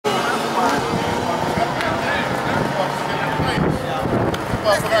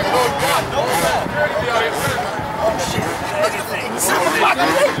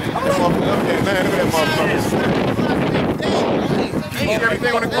Man, look at that motherfucker.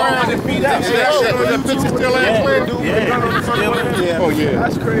 Everything on the ground. That picture still ain't clear. Oh, yeah.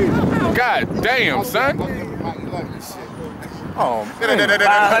 That's crazy. God damn, son. Oh,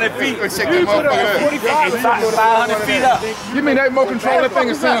 500 feet. Check that motherfucker 500 feet up. You mean they remote control that thing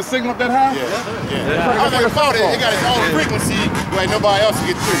and send a signal up that high? Yeah. I was like, about it. It got its own frequency where nobody else can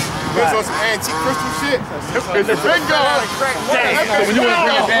get through. It's on some antique crystal shit. It's a big gun. When you want to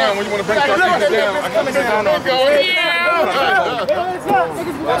bring it down, when you want to bring it down,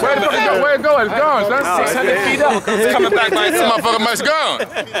 where it go? It's gone, son. 600 feet up. It's coming back by itself. Motherfucker much gone.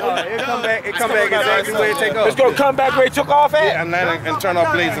 It come back exactly where it take off. It's gonna come back where it took off at? Yeah, and turn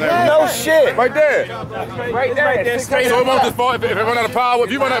off blades and everything. No shit. Right there. Right there. So it won't just fall. If it run out of power,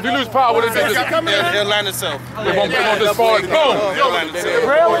 if you lose power, what is it? It'll land itself. It won't just fall. Boom. It'll land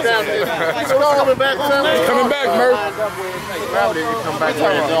itself. It's coming back, Murph.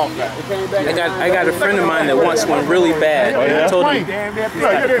 I got a friend of mine that wants one really bad. I told him he's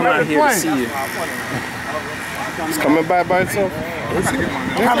got to come out here to see you. It's coming back by itself.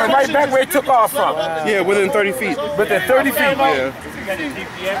 Coming right back where it took off from. Yeah, within 30 feet. Within 30 feet. Yeah. When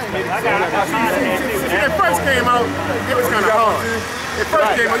it first came out, it was kind of hard. It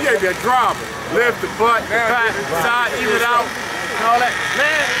first came out, you had to be a driver. Lift the butt, the back, side, even it out, and all that.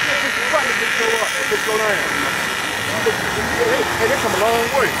 Man, this button just go up, it just go down. Hey, they come a long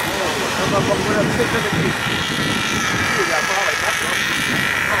way.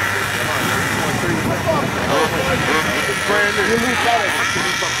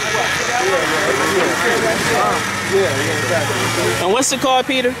 And what's it called,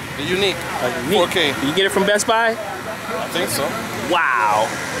 Peter? The Yuneec. 4K. You get it from Best Buy? I think so. Wow.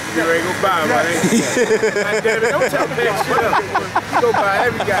 You ready to go buy one, ain't you? God damn it, don't tell me that shit up. You go buy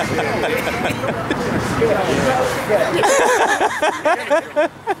every goddamn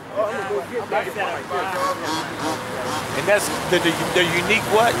And that's the Yuneec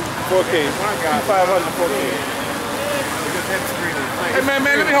what? 4K. 500 4K. Hey man,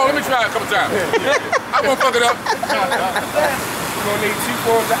 let me try it a couple times. I'm gonna fuck it up. You're gonna need 2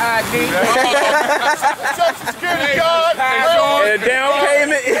 forms of ID. Social security card. And a down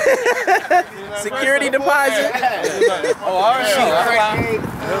payment. Security deposit. Oh, all right.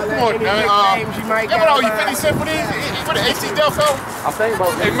 Come on, man. What are you, 50 cents for these? For the AC Delco? I'm thinking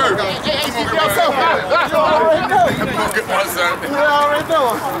about Hey Murph. AC Delco? You get one, son. You already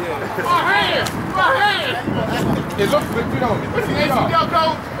know. My hand. It looks good, you know. What's the AC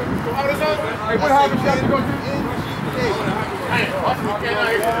Delco? Hey, what happened? You go to?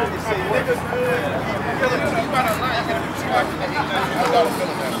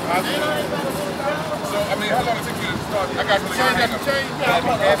 So, I mean, how long it take you to start? I got the change. I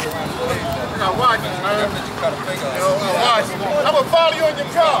got watches, man. I'm gonna follow you in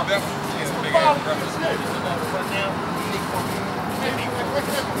your car.